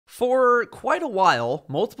For quite a while,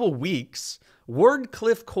 multiple weeks,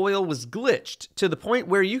 Wardcliff Coil was glitched to the point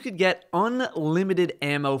where you could get unlimited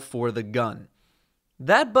ammo for the gun.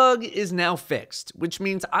 That bug is now fixed, which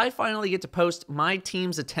means I finally get to post my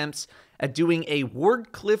team's attempts at doing a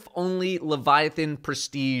Wardcliff-only Leviathan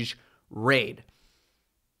Prestige raid.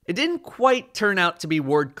 It didn't quite turn out to be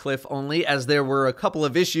Wardcliff only, as there were a couple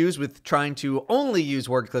of issues with trying to only use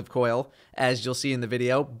Wardcliff Coil, as you'll see in the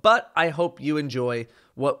video, but I hope you enjoy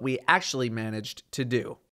what we actually managed to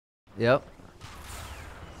do. Yep.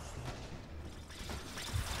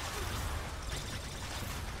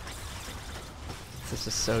 This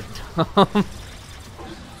is so dumb.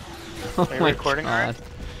 Oh Are you recording? God.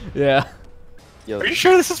 Yeah. Yo, Are you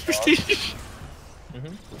sure this is prestige?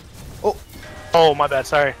 Oh, my bad.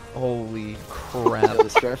 Sorry. Holy crap. the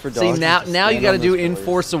Stratford See, dogs now just you stand gotta on do those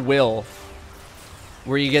Enforce a Will,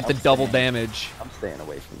 where you get the double damage. I'm staying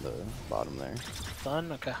away from the bottom there.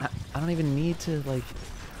 Done. Okay. I don't even need to, like...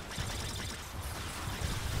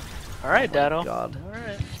 All right, Datto. God. All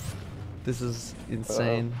right. This is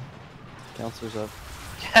insane. Counselor's up.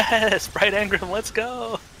 Yes, Bright Engram. Let's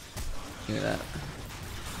go. Give me that.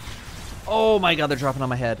 Oh my god, they're dropping on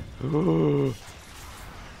my head.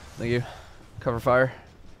 Thank you. Cover fire.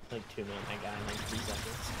 Like 2 minutes, I got in like 3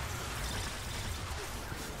 seconds.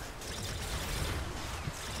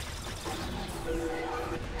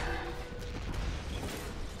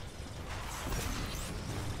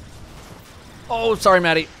 Oh, sorry,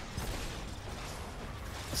 Maddie.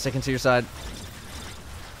 Sticking to your side.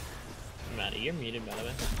 Maddie, you're muted, by the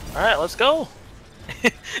way. All right, let's go.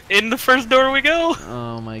 In the first door we go.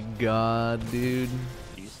 Oh my god, dude.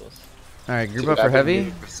 Useless. Alright, group Dude, up for I've been heavy.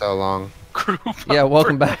 muted for so long. Group Yeah, up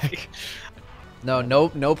welcome for back. heavy.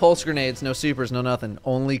 No pulse grenades, no supers, no nothing.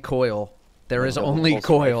 Only coil. There is double only pulse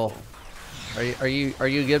coil. rifle. Are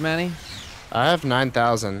you good, Manny? I have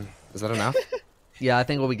 9,000. Is that enough? Yeah, I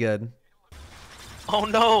think we'll be good. Oh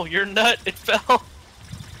no, your nut! It fell. What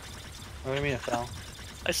do you mean it fell?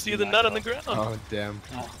 I see the nut on the ground. Oh, damn.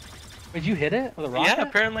 Oh. Did you hit it with a rocket? Yeah,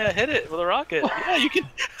 apparently I hit it with a rocket. Yeah, you can.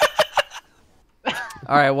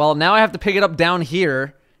 Alright, well, now I have to pick it up down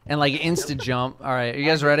here and, like, insta-jump. Alright, are you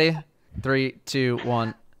guys ready? 3, 2,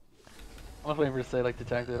 1. I was waiting for you to say, like,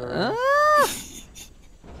 detected or... Ah!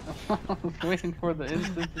 I was waiting for the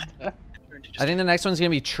instant attack. I think the next one's gonna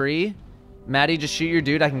be tree. Maddie, just shoot your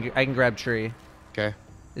dude. I can grab tree. Okay.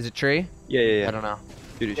 Is it tree? Yeah. I don't know.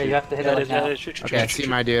 Shoot it, Yeah, shoot you it. have to hit it like now. Shoot. Okay. I can't see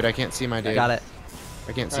my dude. I can't see my dude. Got it.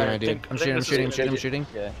 I can't see my Alright, dude. I'm shooting.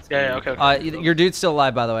 Yeah. Yeah, okay. Your dude's still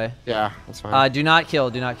alive, by the way. Yeah, that's fine. Do not kill.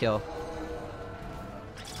 Do not kill.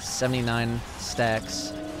 79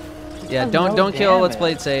 stacks. Yeah, Oh, don't no kill. Let's damage.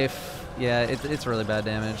 play it safe. Yeah, it's really bad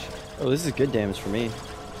damage. Oh, this is good damage for me.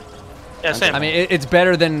 Yeah, same. I mean, it's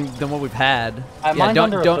better than what we've had. Yeah, Mine's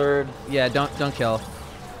under a third. Yeah, don't kill.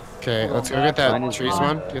 Okay, let's go back. get that Mine is trees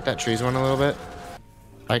fine. one. Get that trees one a little bit.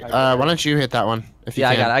 Like, why don't you hit that one if you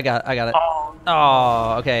Yeah, can? I got it. Oh,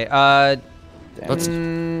 Oh, okay. Let's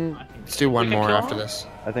do one can more kill after him? this.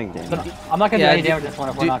 I think damage. But I'm not gonna Yeah, do any do- damage this one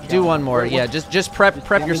if we're not do killing. one more. Yeah, just prep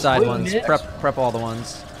your side Wait, ones. Mitch. Prep all the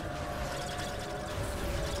ones.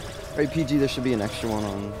 Alright, PG, there should be an extra one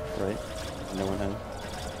on right. No one has.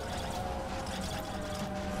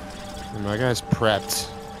 My guy's prepped.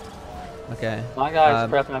 Okay. My guy's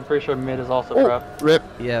Um, prepped, and I'm pretty sure mid is also Oh, prepped. rip.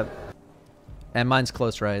 Yeah. And mine's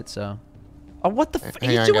close right, so. Oh, what the f? Hang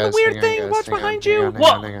He's on, doing guys, a weird hang on, thing. guys, Watch hang on, behind hang you. on, hang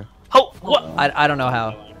What? on, hang on. Oh, what? I don't know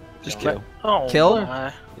how. Just kill. Oh, Kill? my.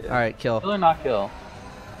 All right, kill. Kill or not kill?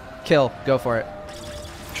 Kill. Go for it.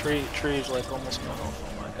 Tree's like almost gone off.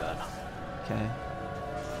 Oh my god. Okay.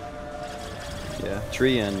 Yeah,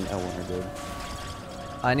 tree and L1 are good.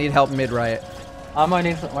 I need help mid right. I might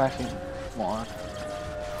need some. Well, actually, come on.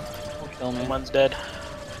 Don't kill me. One's dead.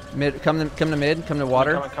 Mid. Come to mid. Come to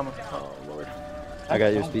water. Coming. Oh lord. I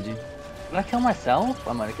got yours, PG. Did I kill myself?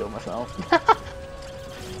 I might have killed myself.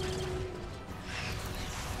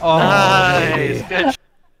 Oh, Nice. baby. Good.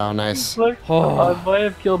 Oh, nice. Oh. I might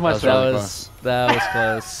have killed That was myself. really That was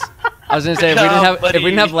close. I was gonna say Good job, if we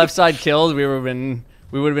didn't have buddy. left side killed, we would have been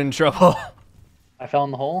in trouble. I fell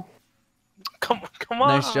in the hole. Come on.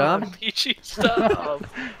 Nice job. Peachy, stop.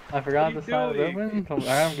 I forgot What the are side you was open. Alright,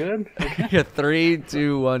 I'm good. Yeah, 3,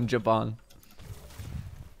 2, 1, jump on.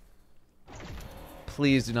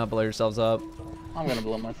 Please do not blow yourselves up. I'm gonna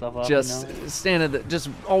blow myself up. Just you know? stand at the. Just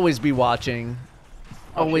always be watching.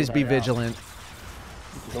 I'll Always shoot be right now. vigilant.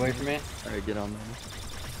 Get away from me. Alright, get on there.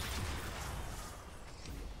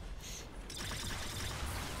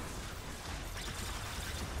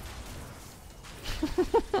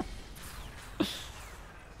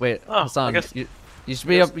 Wait, Oh, I Hassan, guess- you should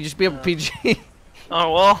be up. You should be up with PG.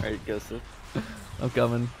 Oh well. Alright, Ghosted. I'm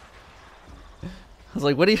coming. I was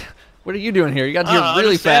like, what are you doing here? You got here I'm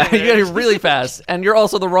really just standing fast. You got there. here really fast, and you're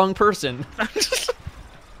also the wrong person.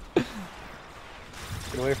 Get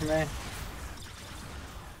away from me.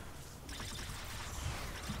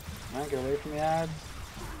 Come on, get away from me, ads.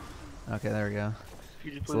 Okay, there we go.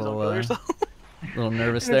 Could you It's a please don't little, kill yourself? A little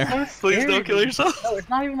nervous Dude, it's there. so Please scary, don't kill dude. yourself. No, it's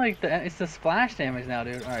not even like it's the splash damage now,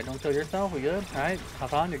 dude. Alright, don't kill yourself. We good? Alright,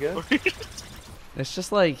 hop on, you're good. It's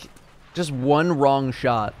just like, just one wrong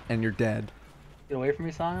shot, and you're dead. Get away from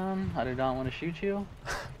me, Scion. I do not want to shoot you.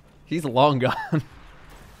 He's long gone.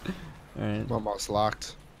 Alright. Almost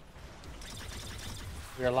locked.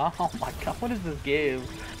 You're locked. Oh my god, what is this game?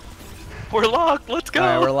 We're locked. Let's go.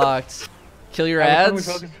 Alright, we're locked. Kill your Alright, which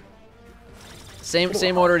ads. one we focus-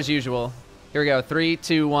 Same order as usual. Here we go. 3,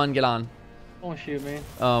 2, 1, get on. Don't shoot me.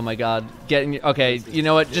 Oh my god. Okay, you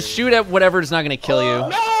know what? Just shoot at whatever's not gonna kill you.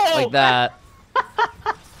 No! Like that. Alright.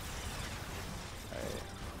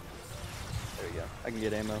 There we go. I can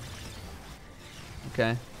get ammo.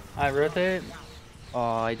 Okay. Alright, rotate. Oh,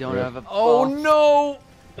 I don't have a. Oh no!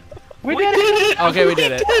 We did it! Okay, we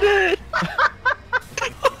did it. Did it!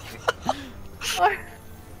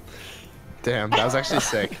 Damn, that was actually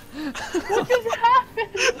sick. What just happened?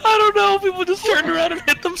 I don't know. People just turned around and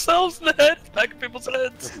hit themselves in the head, back of people's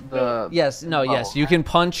heads. Yes, no, yes. You can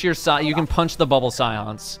punch your you can punch the bubble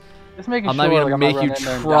scions. Just making I'm sure not gonna like, make I'm you not running in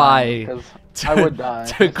there and try dying, 'cause I would die.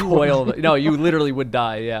 to coil. No, you literally would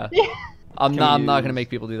die. Yeah. I'm not gonna use- make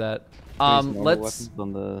people do that. Normal Let's. weapons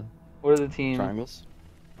on the What are the teams? triangles.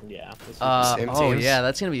 Yeah. This is Same Oh teams? yeah,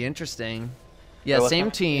 that's gonna be interesting. Yeah, Wait, what's same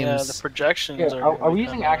that? teams. Yeah, the projections Yeah, are. are we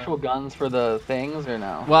using actual guns for the things or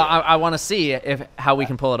no? Well, I want to see how we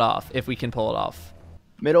can pull it off. If we can pull it off.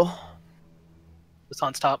 Middle. It's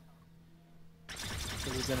on top.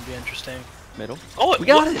 This is gonna be interesting. Middle. Oh, We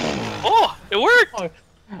got it. Oh, it worked.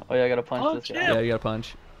 Oh yeah, I gotta punch Oh, this shit. guy. Yeah, you got to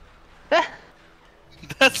punch.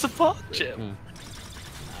 That's the pop chip. Dude,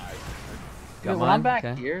 Got when I'm mine? back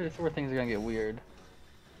Okay. here, this is where things are gonna get weird.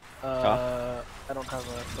 I don't have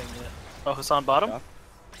a thing yet. Oh, it's on bottom. Top.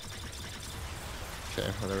 Okay,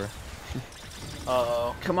 whatever.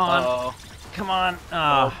 Uh-oh. Come on. Uh-oh. Come on.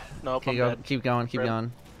 Ah. Nope, Okay, I'm go. dead. Keep going. Keep Rip.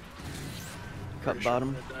 going. Cut Pretty sure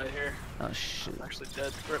bottom. I'm gonna die here. Oh shit. I'm actually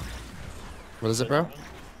dead. Rip. What is it, bro?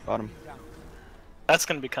 Bottom. That's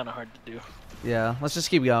gonna be kind of hard to do. Yeah. Let's just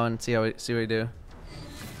keep going. See what we do.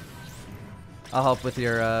 I'll help with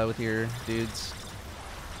your dudes.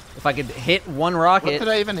 If I could hit one What rocket. did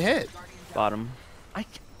I even hit? Bottom.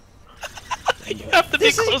 You have to be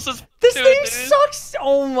This is- closest This to thing it, dude. sucks.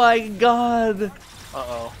 Oh my god.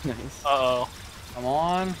 Uh-oh. Nice. Uh-oh. Come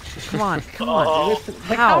on. Come on. Come on. Uh-oh.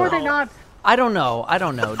 Like, how are they How? not? I don't know. I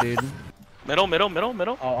don't know, dude. Middle, middle, middle,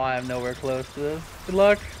 middle. Oh, I am nowhere close to this. Good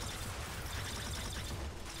luck.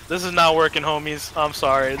 This is not working, homies. I'm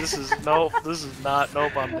sorry. This is nope. This is not.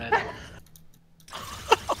 Nope. I'm dead.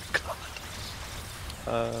 Oh god.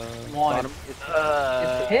 Come on. Bottom.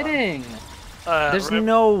 It's hitting. There's Rip,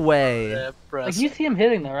 no way. rip, Like press. you see him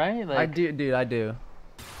hitting though, right? Like, I do, dude. I do.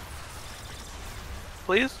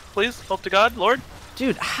 Please, please, hope to God, Lord.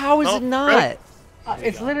 Dude, how is Oh, it not? right.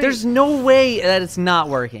 It's literally. There's no way that it's not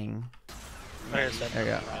working. There it is. There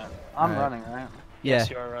you go. I'm Alright. running, right? Yeah. Yes,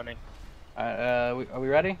 you are running. Alright, are we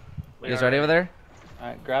ready? We You guys are ready over there?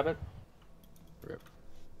 Alright, grab it.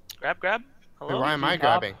 Grab, grab. Hello. Wait, why am I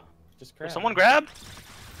Top. grabbing? just Did grab. someone grab?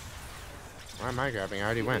 Why am I grabbing? I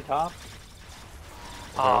already went. Top.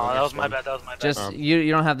 Oh, that was my bad. That was my bad. Just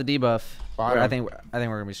you don't have the debuff. Bottom. I think we're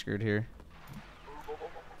gonna be screwed here.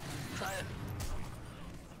 Try it.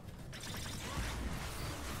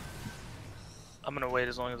 I'm gonna wait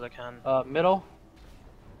as long as I can. Middle.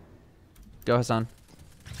 Go Hassan.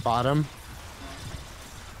 Bottom.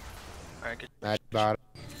 Alright, good. At bottom.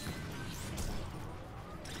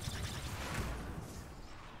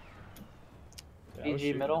 Dude, I was PG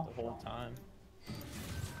shooting middle. the whole time.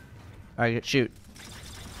 All right, shoot.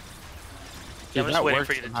 Yeah, I'm Dude, just that waiting worked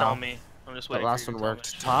for you to somehow. tell me. I'm just That waiting. last for you one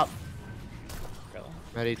to tell worked. me. Top. Really?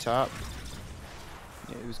 Medi top.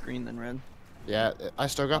 Yeah, it was green then red. Yeah, I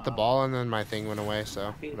still got the ball and then my thing went away,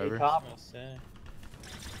 so PG whatever. top. I was say.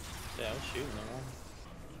 Yeah, I was shooting them all.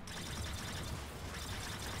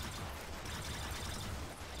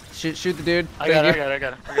 Shoot the dude. I got it. I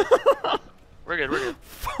got it. We're good. We're good.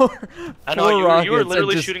 Four, I know you were rockets.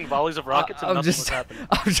 literally I'm just- shooting volleys of rockets and I'm nothing was just, happening.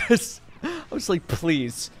 I'm just like,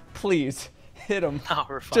 please, hit him. No,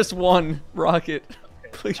 we're fine. Just one rocket,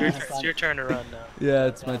 please. It's your turn to run now. Yeah,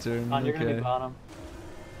 it's my turn. Con, you're gonna be Okay. bottom.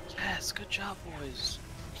 Yes, good job, boys.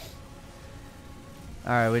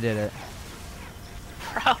 All right, we did it.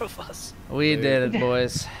 Proud of us. We did it,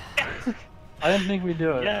 boys. I didn't think we'd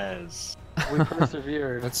do it. Yes. We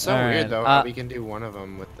persevered. It's so Alright, weird though how we can do one of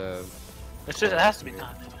them with the. It's just, it has to be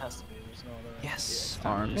timed. It has to be. There's no other. Yes, I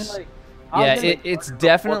mean, arms. like, Yeah, I've been, like, it's before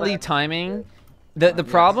definitely that. timing. The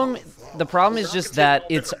problem is just that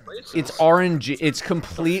it's RNG. It's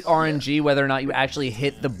complete RNG whether or not you actually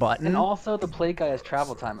hit the button. And also, the plate guy has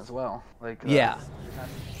travel time as well. Like. Yeah.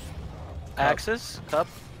 Axes, cup,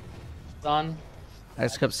 Sun.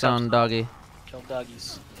 X cup sound doggy. kill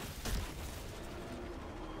doggies.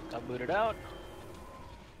 Got booted out.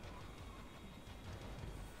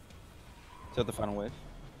 Is that the final wave?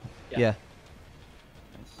 Yeah. Yeah.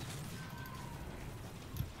 Nice.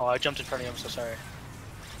 Oh, I jumped in front of you. I'm so sorry.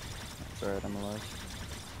 It's alright, I'm alive.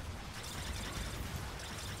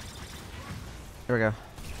 Here we go.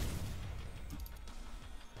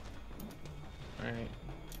 Alright.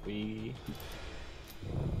 We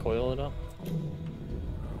coil it up.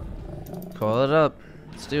 Coil it up.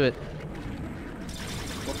 Let's do it.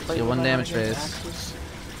 What plate Deal was 1 I on damage again? phase. Axis?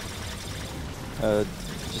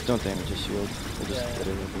 Just don't damage his shield. We'll just Yeah. get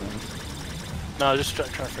it at the end. No, I was just trying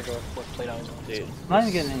to figure out what plate I was on. Dude, I'm not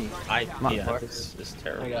even getting any. yeah, this is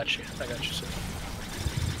terrible. I got you. I got you, sir.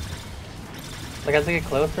 Like, as I get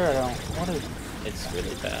closer, I don't. What is. It's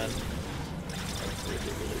really bad. It's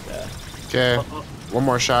really, really bad. Okay, one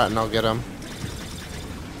more shot and I'll get him.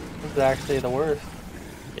 This is actually the worst.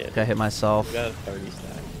 Yeah, Gotta hit myself. we got a 30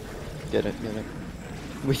 stack. Get it, get it.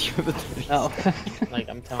 We have a 30. No. Like,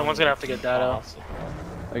 I'm telling Someone's you, gonna have to get that out. awesome.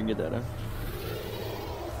 I can get that out.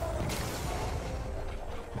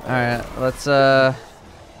 Alright, let's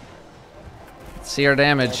see our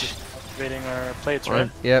damage. Activating our plates, right?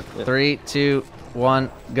 Yep. Yep. 3, 2,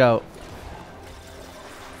 1, go.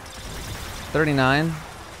 39.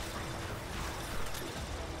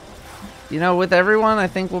 You know, with everyone, I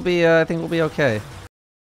think we'll be okay.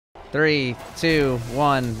 3, 2,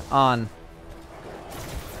 1, on.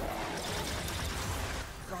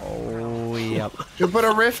 Oh, yep. You put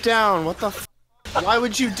a rift down. What the? Why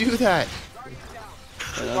would you do that?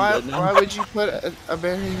 Why would you put a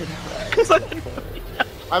barrier down?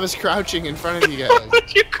 I was crouching in front of you guys.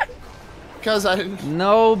 Because I didn't.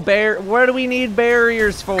 No What do we need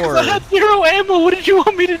barriers for? I had 0 ammo. What did you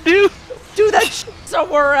want me to do? Do that shit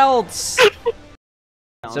somewhere else.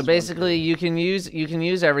 So basically, you can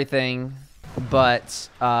use everything, but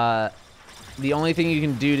the only thing you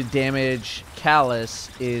can do to damage Callus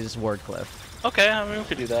is Wardcliff. Okay, I mean we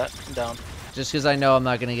could do that. I'm down. Just because I know I'm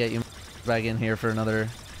not gonna get you back in here for another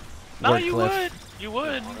No, you Wardcliff. would. You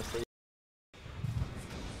would.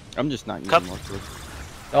 I'm just not Cup. using more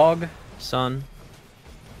clips. Dog. Sun.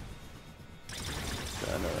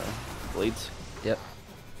 And, blades. Yep.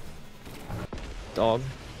 Dog.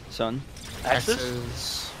 Sun. Axes.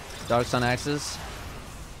 X's. Dogs on axes.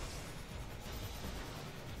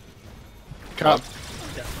 Cup.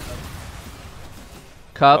 Yeah.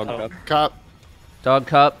 Cup. Dog cup. Cup. Dog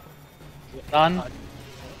cup. Sun.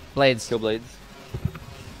 Blades. Kill blades.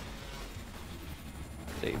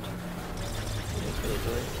 Saved.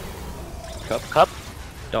 Cup. Cup.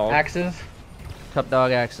 Dog. Axes. Cup,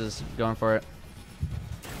 dog, axes. Going for it.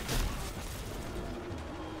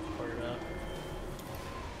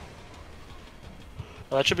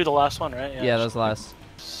 Well, that should be the last one, right? Yeah, that was the last.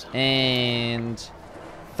 And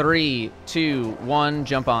 3, 2, 1,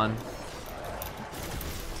 jump on.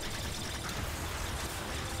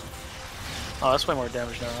 Oh, that's way more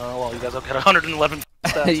damage now. Oh, well, you guys have got 111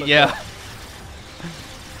 stats. Okay. Yeah.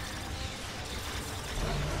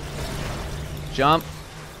 Jump.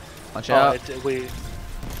 Watch Oh, out. we.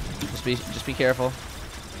 Just be careful.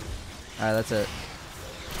 Alright, that's it.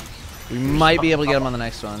 We might be able to get him on the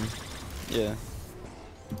next one. Yeah.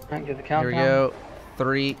 Alright, get the Here countdown. we go.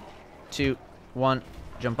 3, 2, 1,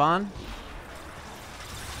 jump on.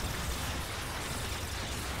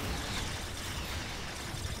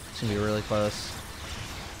 It's gonna be really close.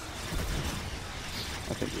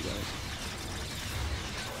 I think we got it.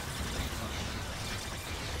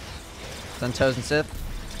 Then Toes and Sith.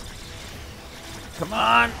 Come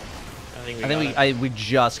on! I think We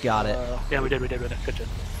just got it. Yeah, we did. Good job.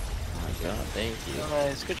 Oh my god, thank you.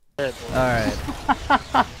 Nice. Good shit.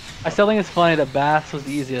 Alright. I still think it's funny that Bass was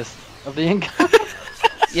the easiest of the income.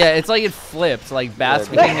 Yeah, it's like it flipped. Like Bass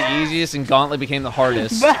became the easiest and Gauntlet became the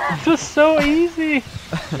hardest. Bass was so easy.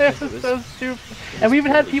 It was so stupid. And we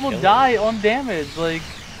even had people die on damage. Like,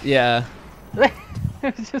 Yeah.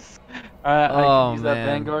 it was just. I Oh can use that man,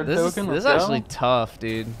 Vanguard this token. is let's go. actually tough,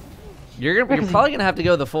 dude. You're probably gonna have to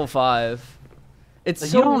go the full 5. It's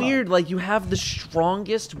Like, so you don't know. weird. Like you have the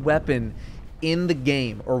strongest weapon in the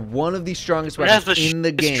game, or one of the strongest It has weapons in the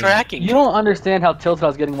it's game. tracking. You don't understand how tilted I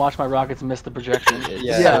was getting watching my rockets miss the projection.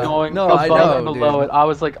 Yeah. Going No, above I know, and below dude. it. I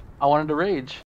was like, I wanted to rage.